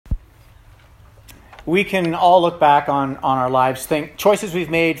we can all look back on our lives, think choices we've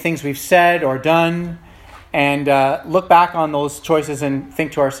made, things we've said or done, and look back on those choices and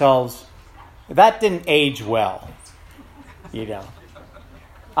think to ourselves, that didn't age well.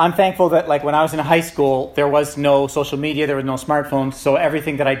 I'm thankful that when I was in high school, there was no social media, there was no smartphones, so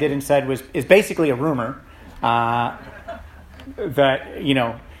everything that I did and said is basically a rumor that,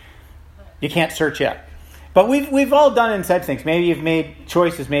 you can't search yet. But we've all done and said things. Maybe you've made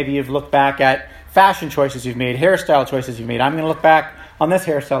choices. Maybe you've looked back at fashion choices you've made, hairstyle choices you've made. I'm going to look back on this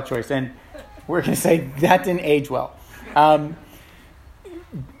hairstyle choice, and we're going to say that didn't age well. I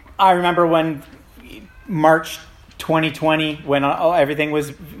remember when March 2020, when everything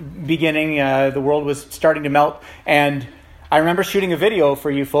was beginning, the world was starting to melt, and I remember shooting a video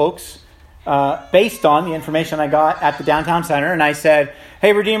for you folks based on the information I got at the downtown center, and I said,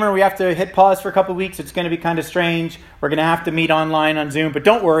 hey, Redeemer, we have to hit pause for a couple of weeks. It's going to be kind of strange. We're going to have to meet online on Zoom, but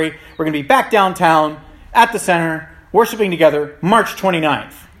don't worry. We're going to be back downtown at the center, worshiping together, March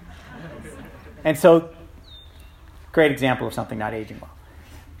 29th. And so, great example of something not aging well.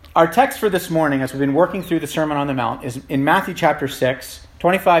 Our text for this morning, as we've been working through the Sermon on the Mount, is in Matthew chapter 6,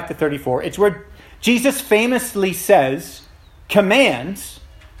 25 to 34. It's where Jesus famously commands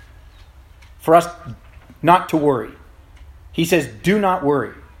for us not to worry. He says, do not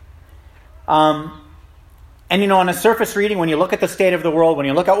worry. And on a surface reading, when you look at the state of the world, when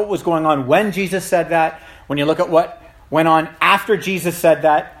you look at what was going on when Jesus said that, when you look at what went on after Jesus said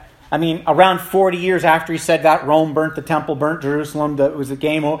that, around 40 years after he said that, Rome burnt the temple, burnt Jerusalem. That was a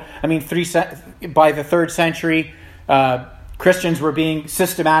game over. By the 3rd century, Christians were being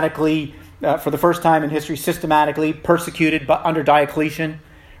systematically, for the first time in history, systematically persecuted under Diocletian.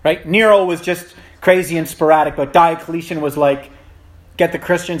 Right? Nero was just crazy and sporadic, but Diocletian was get the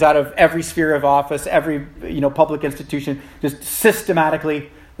Christians out of every sphere of office, every public institution, just systematically.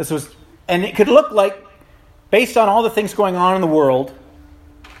 And it could look like, based on all the things going on in the world,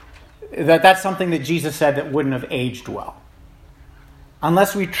 that's something that Jesus said that wouldn't have aged well.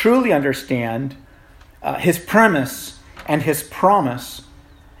 Unless we truly understand his premise and his promise,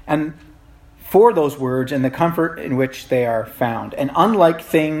 and for those words and the comfort in which they are found. And unlike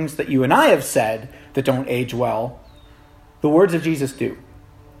things that you and I have said that don't age well, the words of Jesus do.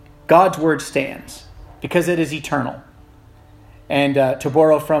 God's word stands because it is eternal. And to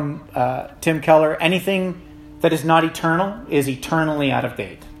borrow from Tim Keller, anything that is not eternal is eternally out of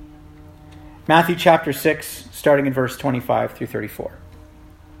date. Matthew chapter 6, starting in verse 25 through 34.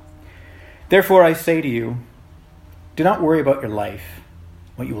 Therefore I say to you, do not worry about your life,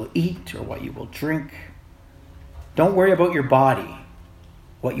 what you will eat or what you will drink. Don't worry about your body,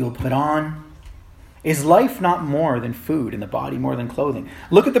 what you will put on. Is life not more than food, and the body more than clothing?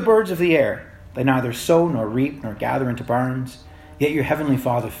 Look at the birds of the air. They neither sow nor reap nor gather into barns, yet your heavenly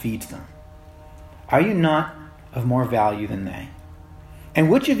Father feeds them. Are you not of more value than they?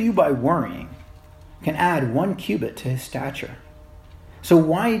 And which of you by worrying can add 1 cubit to his stature? So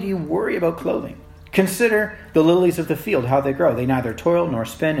why do you worry about clothing? Consider the lilies of the field, how they grow. They neither toil nor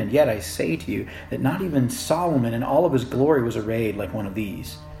spin, and yet I say to you that not even Solomon in all of his glory was arrayed like one of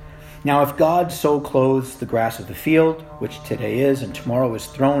these. Now if God so clothes the grass of the field, which today is and tomorrow is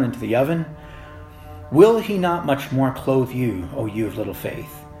thrown into the oven, will he not much more clothe you, O you of little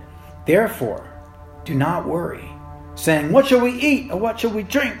faith? Therefore, do not worry, saying, what shall we eat, or what shall we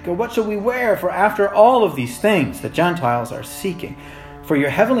drink, or what shall we wear? For after all of these things the Gentiles are seeking. For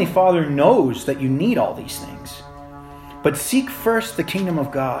your heavenly Father knows that you need all these things. But seek first the kingdom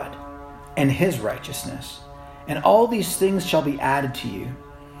of God and his righteousness, and all these things shall be added to you.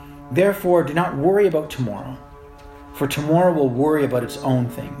 Therefore, do not worry about tomorrow, for tomorrow will worry about its own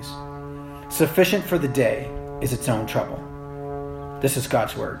things. Sufficient for the day is its own trouble. This is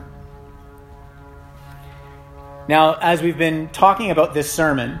God's word. Now, as we've been talking about this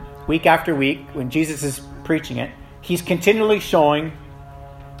sermon, week after week, when Jesus is preaching it, he's continually showing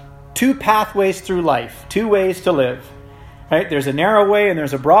 2 pathways through life, 2 ways to live. Right? There's a narrow way and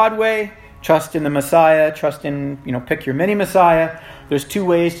there's a broad way. Trust in the Messiah. Trust in, pick your mini Messiah. There's 2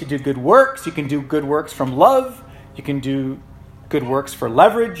 ways to do good works. You can do good works from love. You can do good works for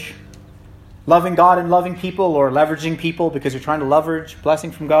leverage. Loving God and loving people, or leveraging people because you're trying to leverage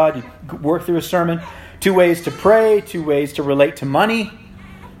blessing from God. You work through a sermon. 2 ways to pray. 2 ways to relate to money.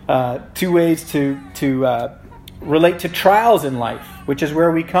 2 ways to relate to trials in life, which is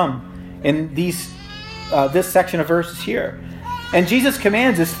where we come in this section of verses here. And Jesus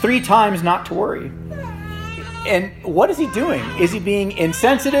commands us 3 times not to worry. And what is he doing? Is he being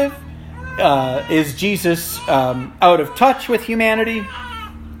insensitive? Is Jesus out of touch with humanity?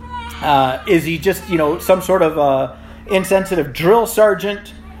 Is he just, some sort of insensitive drill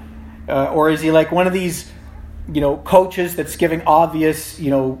sergeant? Or is he like one of these, coaches that's giving obvious,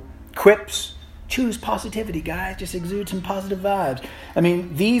 quips? Choose positivity, guys. Just exude some positive vibes. I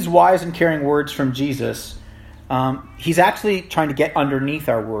mean, these wise and caring words from Jesus, he's actually trying to get underneath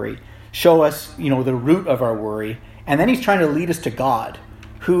our worry, show us, the root of our worry, and then he's trying to lead us to God,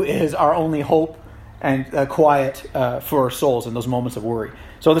 who is our only hope and quiet for our souls in those moments of worry.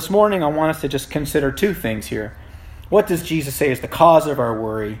 So this morning, I want us to just consider two things here. What does Jesus say is the cause of our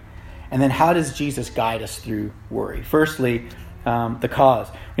worry? And then how does Jesus guide us through worry? Firstly, the cause.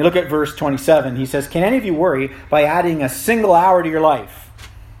 You look at verse 27. He says, can any of you worry by adding a single hour to your life?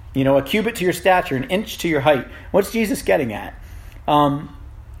 A cubit to your stature, an inch to your height. What's Jesus getting at?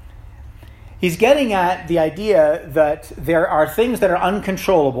 He's getting at the idea that there are things that are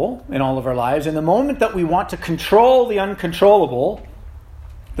uncontrollable in all of our lives. And the moment that we want to control the uncontrollable,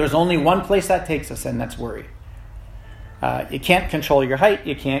 there's only one place that takes us, and that's worry. You can't control your height.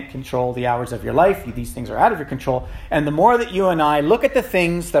 You can't control the hours of your life. These things are out of your control. And the more that you and I look at the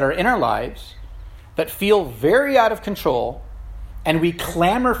things that are in our lives that feel very out of control, and we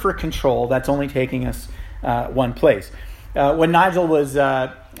clamor for control, that's only taking us one place. When Nigel was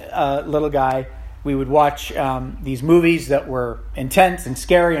a little guy, we would watch these movies that were intense and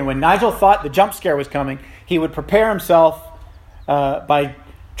scary. And when Nigel thought the jump scare was coming, he would prepare himself by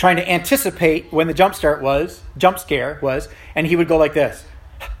trying to anticipate when the jump scare was, and he would go like this.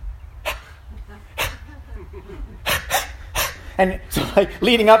 And so like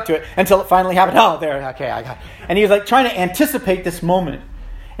leading up to it until it finally happened. Oh, there, okay, I got it. And he was like trying to anticipate this moment.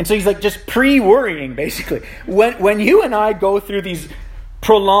 And so he's like just pre-worrying, basically. When you and I go through these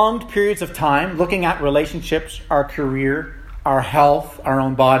prolonged periods of time, looking at relationships, our career, our health, our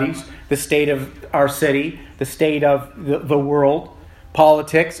own bodies, the state of our city, the state of the world,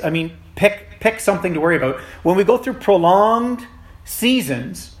 politics. I mean, pick something to worry about. When we go through prolonged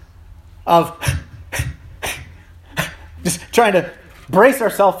seasons of just trying to brace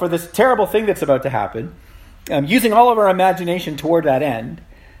ourselves for this terrible thing that's about to happen, using all of our imagination toward that end,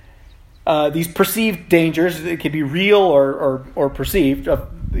 these perceived dangers, it could be real or perceived, of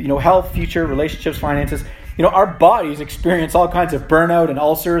health, future, relationships, finances. Our bodies experience all kinds of burnout and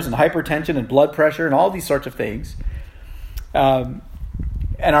ulcers and hypertension and blood pressure and all these sorts of things. And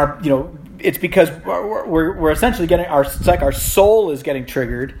it's because we're essentially getting it's like our soul is getting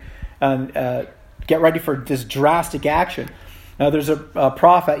triggered and get ready for this drastic action. Now, there's a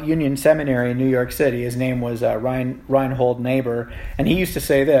prof at Union Seminary in New York City. His name was Reinhold Niebuhr, and he used to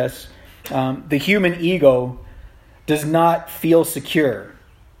say this: the human ego does not feel secure,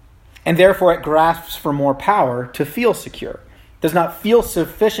 and therefore it grasps for more power to feel secure. Does not feel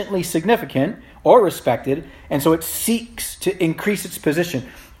sufficiently significant or respected, and so it seeks to increase its position.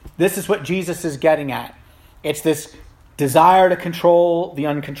 This is what Jesus is getting at. It's this desire to control the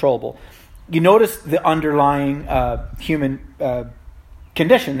uncontrollable. You notice the underlying human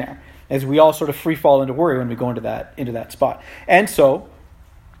condition there, as we all sort of free fall into worry when we go into that spot. And so,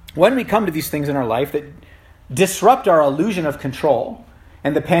 when we come to these things in our life that disrupt our illusion of control,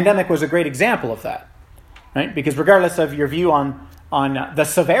 and the pandemic was a great example of that, right? Because regardless of your view on the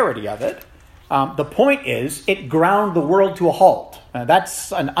severity of it, the point is it ground the world to a halt.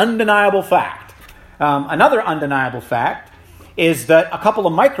 That's an undeniable fact. Another undeniable fact is that a couple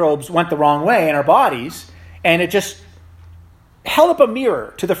of microbes went the wrong way in our bodies, and it just held up a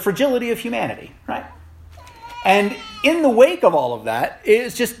mirror to the fragility of humanity, right? And in the wake of all of that,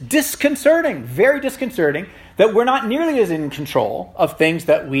 it's just disconcerting, very disconcerting, that we're not nearly as in control of things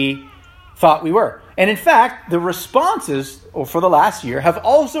that we thought we were. And in fact, the responses for the last year have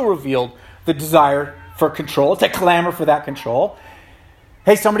also revealed the desire for control, to clamor for that control.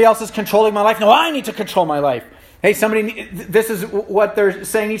 Hey, somebody else is controlling my life. No, I need to control my life. Hey, this is what they're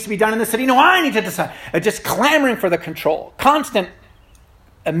saying needs to be done in the city. No, I need to decide. Just clamoring for the control. Constant,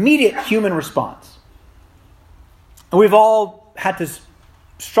 immediate human response. And we've all had to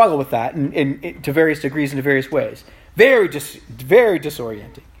struggle with that to various degrees and to various ways. Very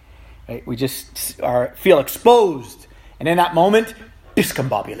disorienting. Right? We just feel exposed. And in that moment,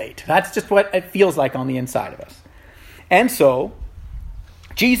 discombobulate. That's just what it feels like on the inside of us. And so,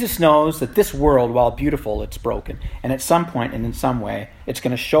 Jesus knows that this world, while beautiful, it's broken. And at some point and in some way, it's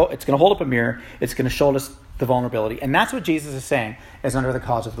going to hold up a mirror. It's going to show us the vulnerability. And that's what Jesus is saying is under the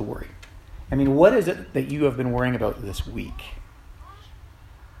cause of the worry. I mean, what is it that you have been worrying about this week?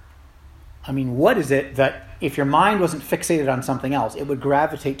 I mean, what is it that if your mind wasn't fixated on something else, it would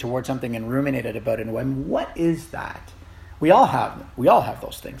gravitate towards something and ruminate about it? I mean, what is that? We all have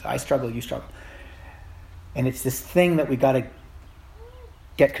those things. I struggle, you struggle. And it's this thing that we got to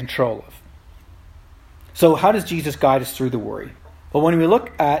get control of. So how does Jesus guide us through the worry? Well, when we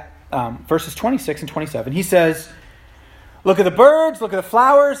look at verses 26 and 27. He says, look at the birds, look at the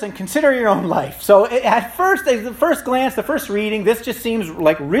flowers, and consider your own life. So at the first glance, the first reading, this just seems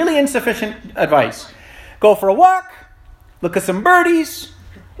like really insufficient advice. Go for a walk, look at some birdies,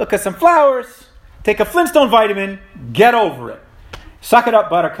 look at some flowers, take a Flintstone vitamin, get over it. Suck it up,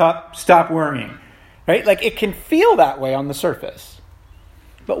 buttercup, stop worrying. Right? Like, it can feel that way on the surface.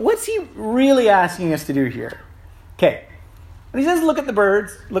 But what's he really asking us to do here? Okay. When he says look at the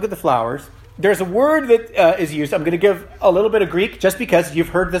birds, look at the flowers, there's a word that is used. I'm going to give a little bit of Greek just because you've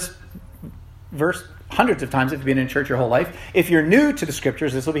heard this verse hundreds of times if you've been in church your whole life. If you're new to the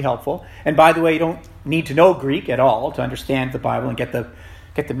scriptures, this will be helpful. And by the way, you don't need to know Greek at all to understand the Bible and get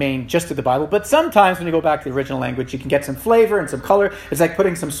the main gist of the Bible. But sometimes when you go back to the original language, you can get some flavor and some color. It's like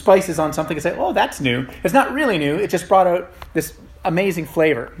putting some spices on something and say, oh, that's new. It's not really new. It just brought out this amazing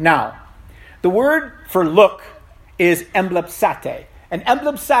flavor. Now, the word for look is emblepsate. And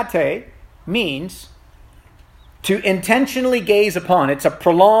emblepsate means to intentionally gaze upon. It's a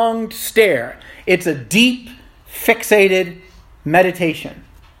prolonged stare. It's a deep, fixated meditation.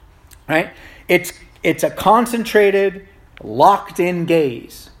 Right? It's a concentrated, locked-in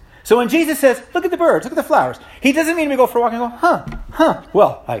gaze. So when Jesus says, look at the birds, look at the flowers, he doesn't mean we go for a walk and go,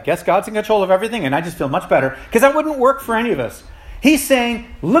 well, I guess God's in control of everything and I just feel much better, because that wouldn't work for any of us. He's saying,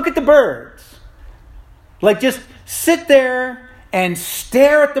 look at the birds. Like, just sit there and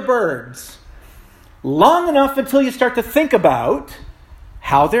stare at the birds long enough until you start to think about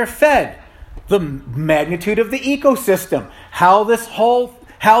how they're fed, the magnitude of the ecosystem, how the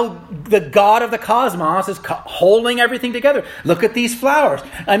God of the cosmos is holding everything together. Look at these flowers.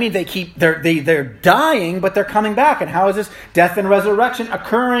 I mean, they're dying, but they're coming back. And how is this death and resurrection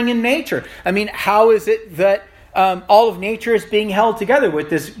occurring in nature? I mean, how is it that all of nature is being held together with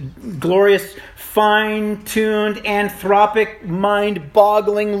this glorious, fine-tuned, anthropic,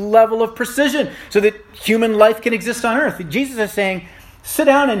 mind-boggling level of precision so that human life can exist on earth? Jesus is saying, sit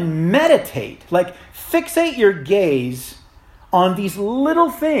down and meditate. Like, fixate your gaze on these little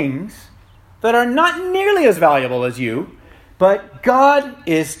things that are not nearly as valuable as you, but God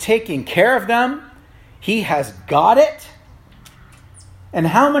is taking care of them. He has got it. And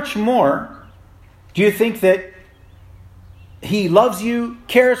how much more do you think that He loves you,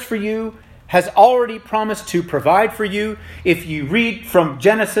 cares for you, has already promised to provide for you? If you read from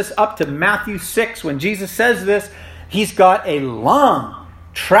Genesis up to Matthew 6, when Jesus says this, He's got a long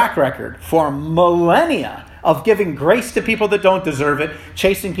track record for millennia of giving grace to people that don't deserve it,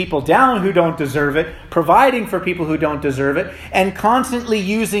 chasing people down who don't deserve it, providing for people who don't deserve it, and constantly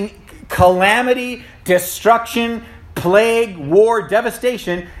using calamity, destruction, plague, war,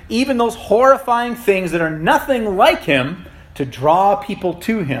 devastation, even those horrifying things that are nothing like Him, to draw people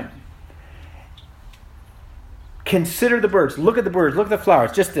to Him. Consider the birds. Look at the birds. Look at the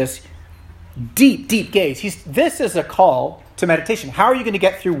flowers. Just this deep, deep gaze. This is a call to meditation. How are you going to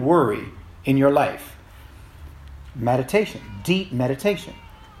get through worry in your life? Meditation. Deep meditation.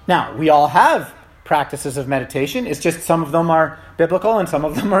 Now, we all have practices of meditation. It's just some of them are biblical and some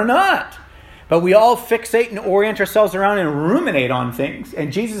of them are not. But we all fixate and orient ourselves around and ruminate on things.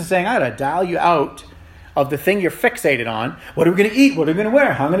 And Jesus is saying, I got to dial you out of the thing you're fixated on. What are we going to eat? What are we going to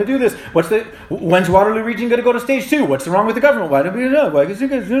wear? How am I going to do this? When's Waterloo Region going to go to stage 2? What's wrong with the government? Why don't we know?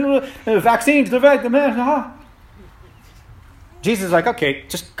 Vaccines, Jesus is like, okay,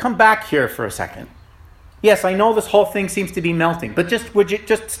 just come back here for a second. Yes, I know this whole thing seems to be melting, but would you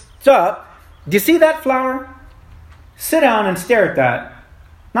just stop? Do you see that flower? Sit down and stare at that.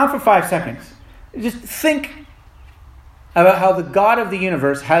 Not for 5 seconds. Just think about how the God of the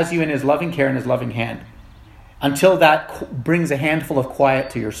universe has you in His loving care and His loving hand, until that brings a handful of quiet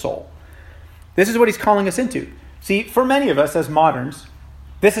to your soul. This is what He's calling us into. See, for many of us as moderns,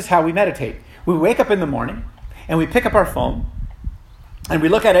 this is how we meditate. We wake up in the morning and we pick up our phone and we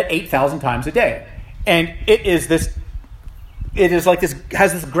look at it 8,000 times a day. And it has this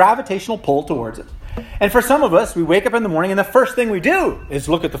gravitational pull towards it. And for some of us, we wake up in the morning and the first thing we do is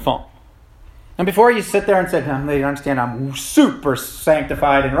look at the phone. And before you sit there and say, they understand I'm super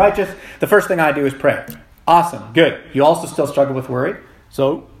sanctified and righteous, the first thing I do is pray. Awesome, good. You also still struggle with worry.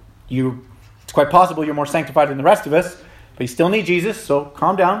 So it's quite possible you're more sanctified than the rest of us, but you still need Jesus, so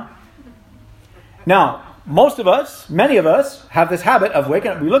calm down. Now, many of us, have this habit of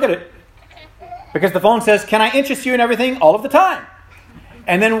waking up. We look at it because the phone says, can I interest you in everything all of the time?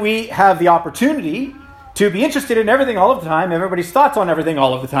 And then we have the opportunity to be interested in everything all of the time, everybody's thoughts on everything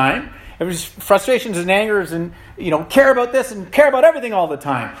all of the time, everybody's frustrations and angers and, care about this and care about everything all the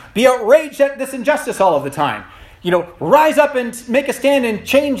time. Be outraged at this injustice all of the time. rise up and make a stand and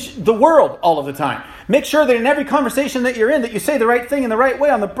change the world all of the time. Make sure that in every conversation that you're in, that you say the right thing in the right way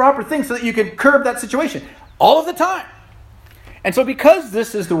on the proper thing so that you can curb that situation all of the time. And so because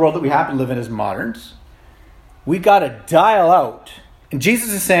this is the world that we happen to live in as moderns, we got to dial out. And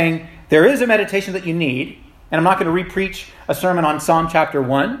Jesus is saying there is a meditation that you need. And I'm not going to re-preach a sermon on Psalm chapter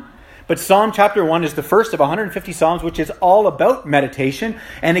 1. But Psalm chapter 1 is the first of 150 Psalms, which is all about meditation.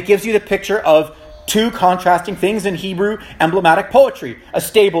 And it gives you the picture of two contrasting things in Hebrew emblematic poetry. A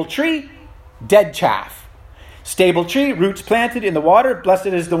stable tree, dead chaff. Stable tree, roots planted in the water. Blessed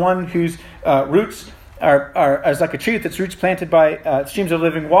is the one whose roots are as like a tree that's roots planted by streams of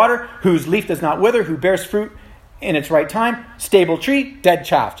living water, whose leaf does not wither, who bears fruit in its right time. Stable tree, dead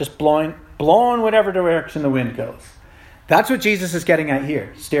chaff, just blowing whatever direction the wind goes. That's what Jesus is getting at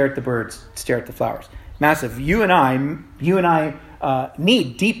here. Stare at the birds, stare at the flowers. Massive. You and I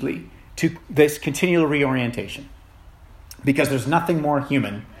need deeply to this continual reorientation, because there's nothing more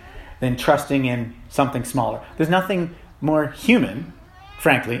human than trusting in something smaller. There's nothing more human,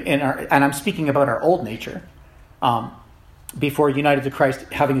 frankly, and I'm speaking about our old nature, before united to Christ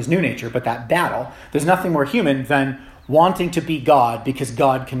having his new nature, but that battle, there's nothing more human than wanting to be God because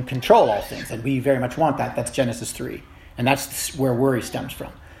God can control all things. And we very much want that. That's Genesis 3. And that's where worry stems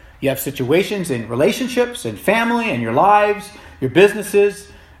from. You have situations in relationships and family and your lives, your businesses,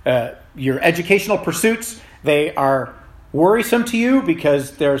 your educational pursuits. They are worrisome to you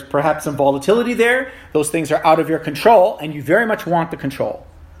because there's perhaps some volatility there. Those things are out of your control and you very much want the control.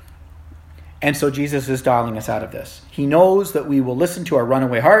 And so Jesus is dialing us out of this. He knows that we will listen to our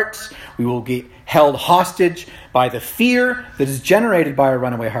runaway hearts. We will get held hostage by the fear that is generated by our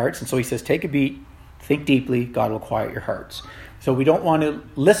runaway hearts. And so he says, take a beat, think deeply, God will quiet your hearts. So we don't want to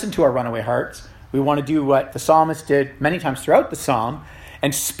listen to our runaway hearts. We want to do what the psalmist did many times throughout the psalm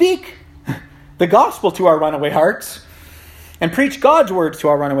and speak the gospel to our runaway hearts and preach God's words to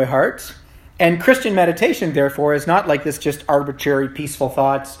our runaway hearts. And Christian meditation, therefore, is not like this just arbitrary, peaceful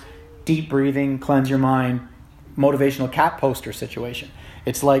thoughts, deep breathing, cleanse your mind, motivational cat poster situation.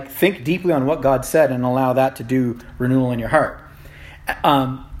 It's like think deeply on what God said and allow that to do renewal in your heart.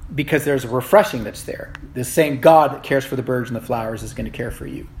 Because there's a refreshing that's there. The same God that cares for the birds and the flowers is going to care for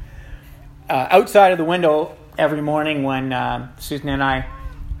you. Outside of the window every morning when Susan and I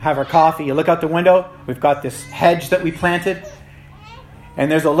have our coffee, you look out the window, we've got this hedge that we planted,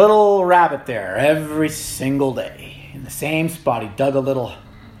 and there's a little rabbit there every single day in the same spot. He dug a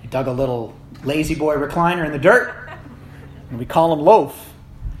little lazy boy recliner in the dirt, and we call him Loaf.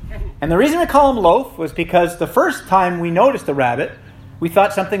 And the reason we call him Loaf was because the first time we noticed the rabbit, we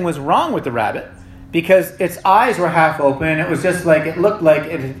thought something was wrong with the rabbit because its eyes were half open. It was just like, it looked like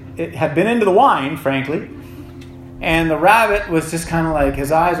it had been into the wine, frankly. And the rabbit was just kind of like,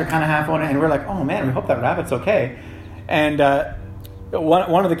 his eyes are kind of half open. And we're like, oh man, we hope that rabbit's okay. And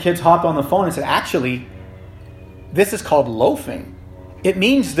one of the kids hopped on the phone and said, actually, this is called loafing. It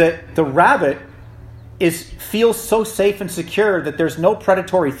means that the rabbit feels so safe and secure that there's no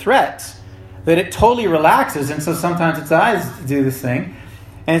predatory threats, that it totally relaxes. And so sometimes its eyes do this thing.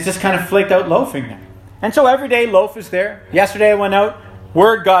 And it's just kind of flaked out loafing there. And so every day Loaf is there. Yesterday I went out.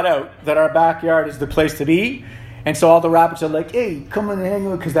 Word got out that our backyard is the place to be. And so all the rabbits are like, hey, come and hang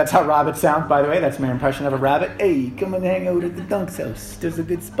out. Because that's how rabbits sound, by the way. That's my impression of a rabbit. Hey, come and hang out at the Dunk's house. There's a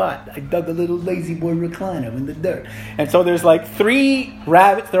good spot. I dug a little lazy boy recliner in the dirt. And so there's like 3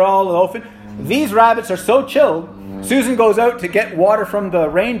 rabbits. They're all loafing. These rabbits are so chilled. Susan goes out to get water from the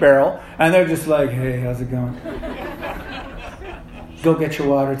rain barrel. And they're just like, hey, how's it going? Go get your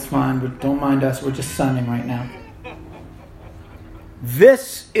water. It's fine. But don't mind us. We're just sunning right now.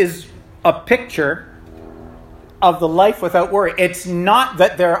 This is a picture of the life without worry. It's not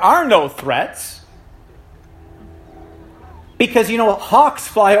that there are no threats. Because, hawks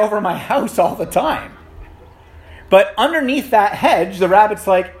fly over my house all the time. But underneath that hedge, the rabbit's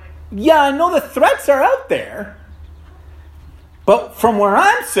like, yeah, I know the threats are out there. But from where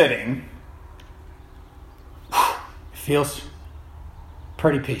I'm sitting, it feels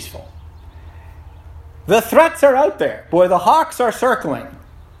pretty peaceful. The threats are out there. Boy, the hawks are circling.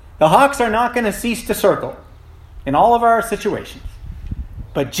 The hawks are not going to cease to circle in all of our situations.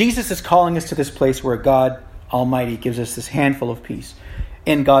 But Jesus is calling us to this place where God Almighty gives us this handful of peace.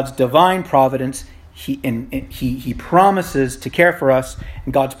 In God's divine providence, He promises to care for us.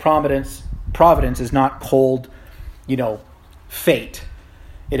 And God's providence is not cold, fate.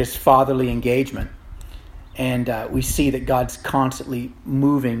 It is fatherly engagement. And we see that God's constantly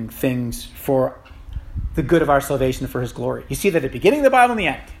moving things for the good of our salvation, for His glory. You see that at the beginning of the Bible and the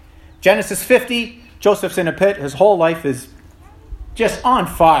end. Genesis 50, Joseph's in a pit. His whole life is just on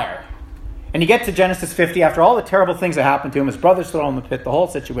fire. And you get to Genesis 50, after all the terrible things that happened to him, his brothers throw him in the pit, the whole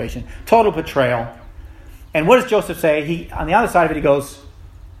situation, total betrayal. And what does Joseph say? He, on the other side of it, he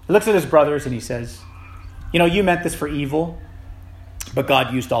looks at his brothers and he says, you meant this for evil, but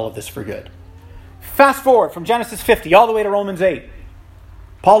God used all of this for good. Fast forward from Genesis 50 all the way to Romans 8.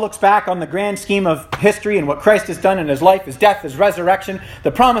 Paul looks back on the grand scheme of history and what Christ has done in his life, his death, his resurrection,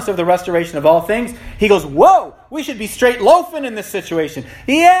 the promise of the restoration of all things. He goes, whoa, we should be straight loafing in this situation.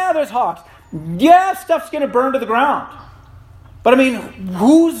 Yeah, there's hawks. Yeah, stuff's going to burn to the ground. But I mean,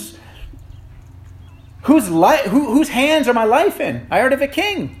 whose hands are my life in? I heard of a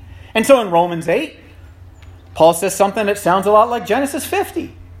king. And so in Romans 8, Paul says something that sounds a lot like Genesis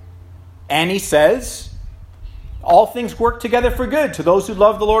 50. And he says, all things work together for good to those who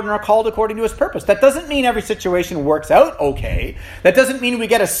love the Lord and are called according to his purpose. That doesn't mean every situation works out okay. That doesn't mean we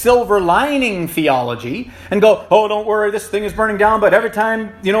get a silver lining theology and go, oh, don't worry, this thing is burning down, but every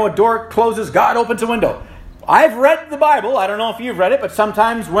time, a door closes, God opens a window. I've read the Bible. I don't know if you've read it, but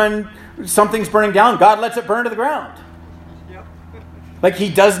sometimes when something's burning down, God lets it burn to the ground. Yep. Like he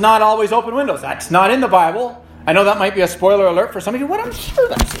does not always open windows. That's not in the Bible. I know that might be a spoiler alert for some of you, but I'm sure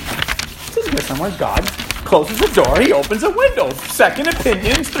that's in here somewhere. God closes the door, he opens a window. Second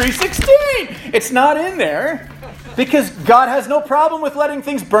Opinions 3:16. It's not in there because God has no problem with letting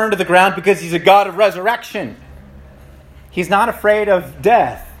things burn to the ground because he's a God of resurrection. He's not afraid of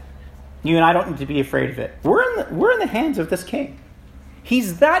death. You and I don't need to be afraid of it. We're in the hands of this king.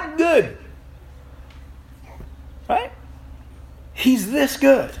 He's that good. Right? He's this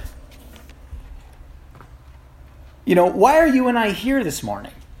good. Why are you and I here this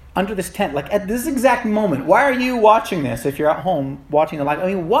morning? Under this tent, like at this exact moment. Why are you watching this if you're at home watching the live? I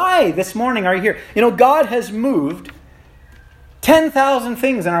mean, why this morning are you here? God has moved 10,000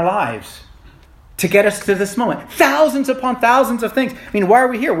 things in our lives to get us to this moment. Thousands upon thousands of things. I mean, why are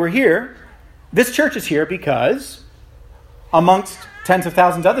we here? We're here. This church is here because, amongst tens of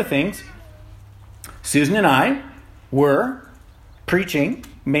thousands of other things, Susan and I were preaching,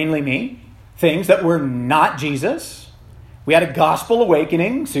 mainly me, things that were not Jesus. We had a gospel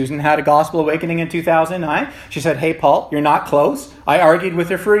awakening. Susan had a gospel awakening in 2009. She said, hey, Paul, you're not close. I argued with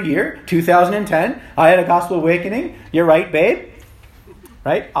her for a year. 2010, I had a gospel awakening. You're right, babe.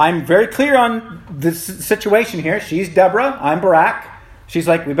 Right? I'm very clear on this situation here. She's Deborah. I'm Barack. She's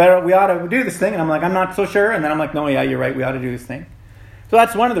like, we ought to do this thing. And I'm like, I'm not so sure. And then I'm like, no, yeah, you're right. We ought to do this thing. So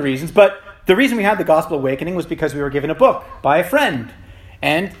that's one of the reasons. But the reason we had the gospel awakening was because we were given a book by a friend.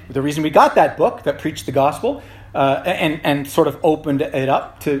 And the reason we got that book that preached the gospel and sort of opened it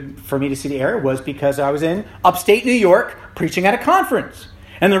up for me to see the area was because I was in upstate New York preaching at a conference.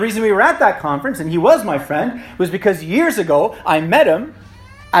 And the reason we were at that conference, and he was my friend, was because years ago I met him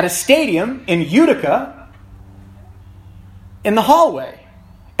at a stadium in Utica in the hallway.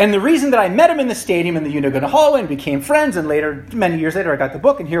 And the reason that I met him in the stadium in the Utica hallway and became friends, and later, many years later, I got the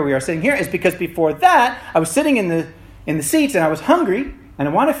book, and here we are sitting here, is because before that, I was sitting in the seats and I was hungry and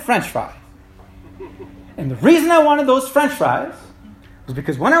I wanted French fries. And the reason I wanted those French fries was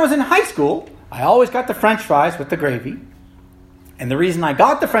because when I was in high school, I always got the French fries with the gravy. And the reason I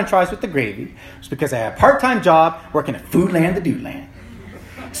got the French fries with the gravy was because I had a part-time job working at Foodland the Dudeland.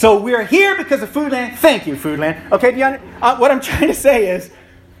 So we're here because of Foodland. Thank you, Foodland. Okay, what I'm trying to say is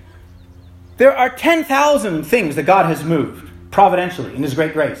there are 10,000 things that God has moved providentially in his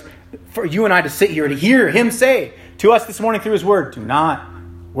great grace for you and I to sit here to hear him say to us this morning through his word, do not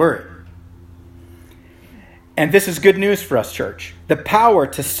worry. And this is good news for us, church. The power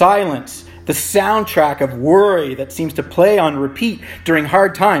to silence the soundtrack of worry that seems to play on repeat during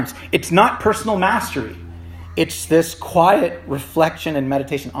hard times. It's not personal mastery. It's this quiet reflection and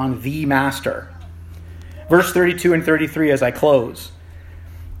meditation on the Master. Verse 32 and 33 as I close.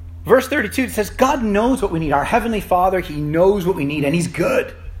 Verse 32, it says, God knows what we need. Our Heavenly Father, he knows what we need, and he's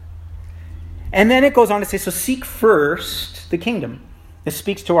good. And then it goes on to say, so seek first the kingdom. This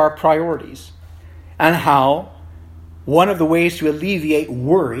speaks to our priorities. And how one of the ways to alleviate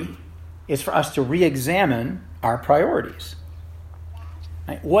worry is for us to re-examine our priorities.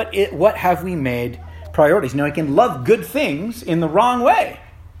 Right? What have we made priorities? Now, I can love good things in the wrong way.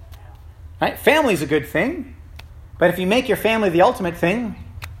 Right? Family's a good thing. But if you make your family the ultimate thing,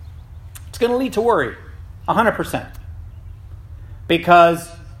 it's going to lead to worry. 100%. Because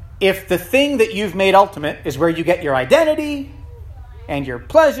if the thing that you've made ultimate is where you get your identity and your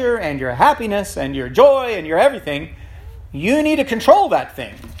pleasure and your happiness and your joy and your everything, you need to control that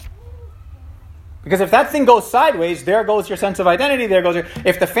thing. Because if that thing goes sideways, there goes your sense of identity,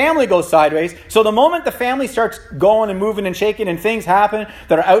 if the family goes sideways, so the moment the family starts going and moving and shaking and things happen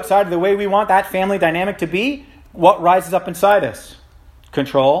that are outside of the way we want that family dynamic to be, what rises up inside us?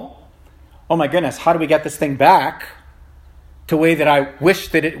 Control, oh my goodness, how do we get this thing back to the way that I wish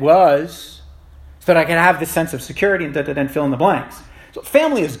that it was so that I can have this sense of security and then fill in the blanks. So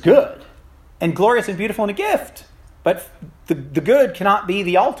family is good and glorious and beautiful and a gift, but the good cannot be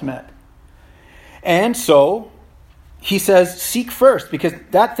the ultimate. And so he says, seek first, because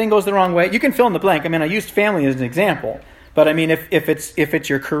that thing goes the wrong way. You can fill in the blank. I mean, I used family as an example, but I mean, if it's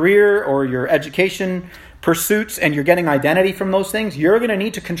your career or your education pursuits and you're getting identity from those things, you're going to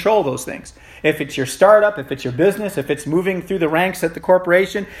need to control those things. If it's your startup, if it's your business, if it's moving through the ranks at the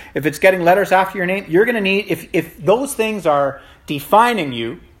corporation, if it's getting letters after your name, you're going to need, if those things are defining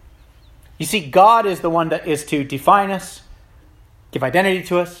you, you see, God is the one that is to define us, give identity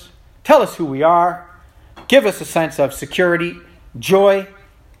to us, tell us who we are, give us a sense of security, joy.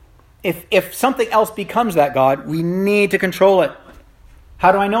 If something else becomes that God, we need to control it.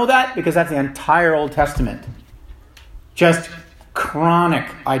 How do I know that? Because that's the entire Old Testament. Just chronic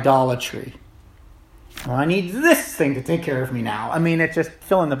idolatry. Well, I need this thing to take care of me now. I mean, it's just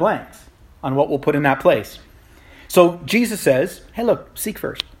fill in the blanks on what we'll put in that place. So Jesus says, hey, look, seek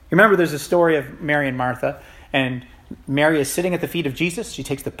first. Remember, there's a story of Mary and Martha, and Mary is sitting at the feet of Jesus. She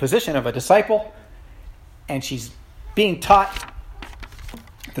takes the position of a disciple, and she's being taught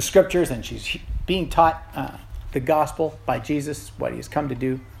the scriptures, and she's being taught the gospel by Jesus, what he has come to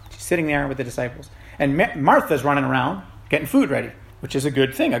do. She's sitting there with the disciples. And Martha's running around getting food ready, which is a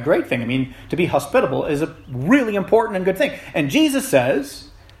good thing, a great thing. I mean, to be hospitable is a really important and good thing. And Jesus says,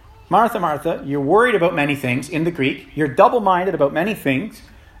 Martha, Martha, you're worried about many things in the Greek. You're double-minded about many things.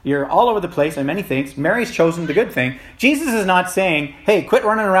 You're all over the place on many things. Mary's chosen the good thing. Jesus is not saying, hey, quit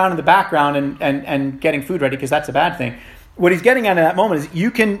running around in the background and getting food ready, because that's a bad thing. What he's getting at in that moment is you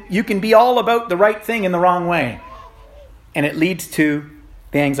can be all about the right thing in the wrong way. And it leads to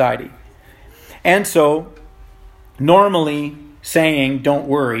the anxiety. And so, normally saying don't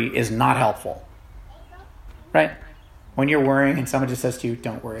worry is not helpful. Right? When you're worrying and someone just says to you,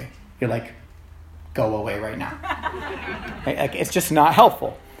 don't worry, you're like, go away right now. Like, it's just not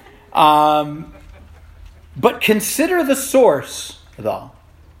helpful. But consider the source, though.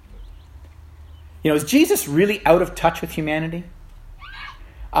 Is Jesus really out of touch with humanity?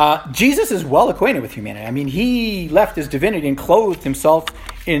 Jesus is well acquainted with humanity. I mean, he left his divinity and clothed himself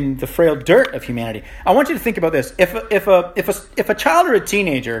in the frail dirt of humanity. I want you to think about this. If a child or a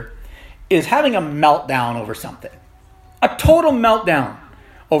teenager is having a meltdown over something, a total meltdown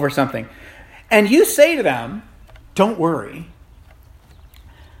over something, and you say to them, don't worry.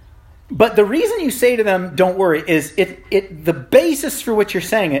 But the reason you say to them, don't worry, is the basis for which you're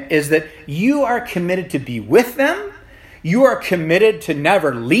saying it is that you are committed to be with them, you are committed to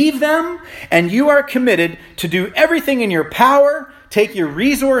never leave them, and you are committed to do everything in your power, take your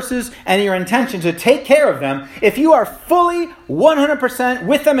resources and your intention to take care of them. If you are fully 100%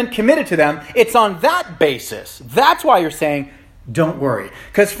 with them and committed to them, it's on that basis. That's why you're saying, don't worry.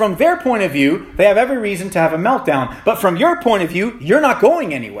 Because from their point of view, they have every reason to have a meltdown. But from your point of view, you're not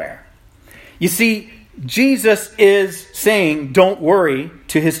going anywhere. You see, Jesus is saying, don't worry,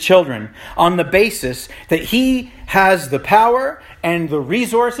 to his children on the basis that he has the power and the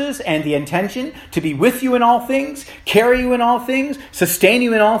resources and the intention to be with you in all things, carry you in all things, sustain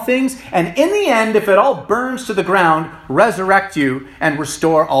you in all things, and in the end, if it all burns to the ground, resurrect you and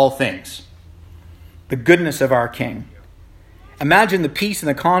restore all things. The goodness of our King. Imagine the peace and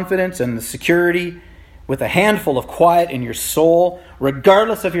the confidence and the security with a handful of quiet in your soul,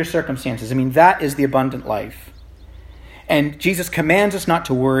 regardless of your circumstances. I mean, that is the abundant life. And Jesus commands us not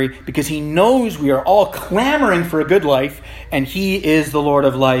to worry because he knows we are all clamoring for a good life, and he is the Lord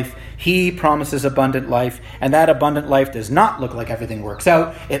of life. He promises abundant life, and that abundant life does not look like everything works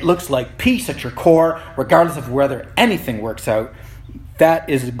out. It looks like peace at your core, regardless of whether anything works out. That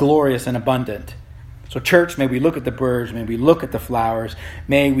is glorious and abundant. So church, may we look at the birds, may we look at the flowers,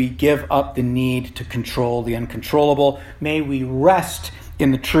 may we give up the need to control the uncontrollable, may we rest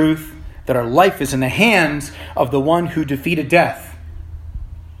in the truth that our life is in the hands of the one who defeated death.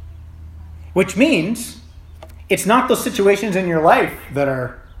 Which means it's not those situations in your life that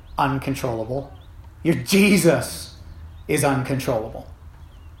are uncontrollable. Your Jesus is uncontrollable.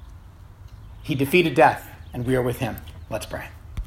 He defeated death, and we are with him. Let's pray.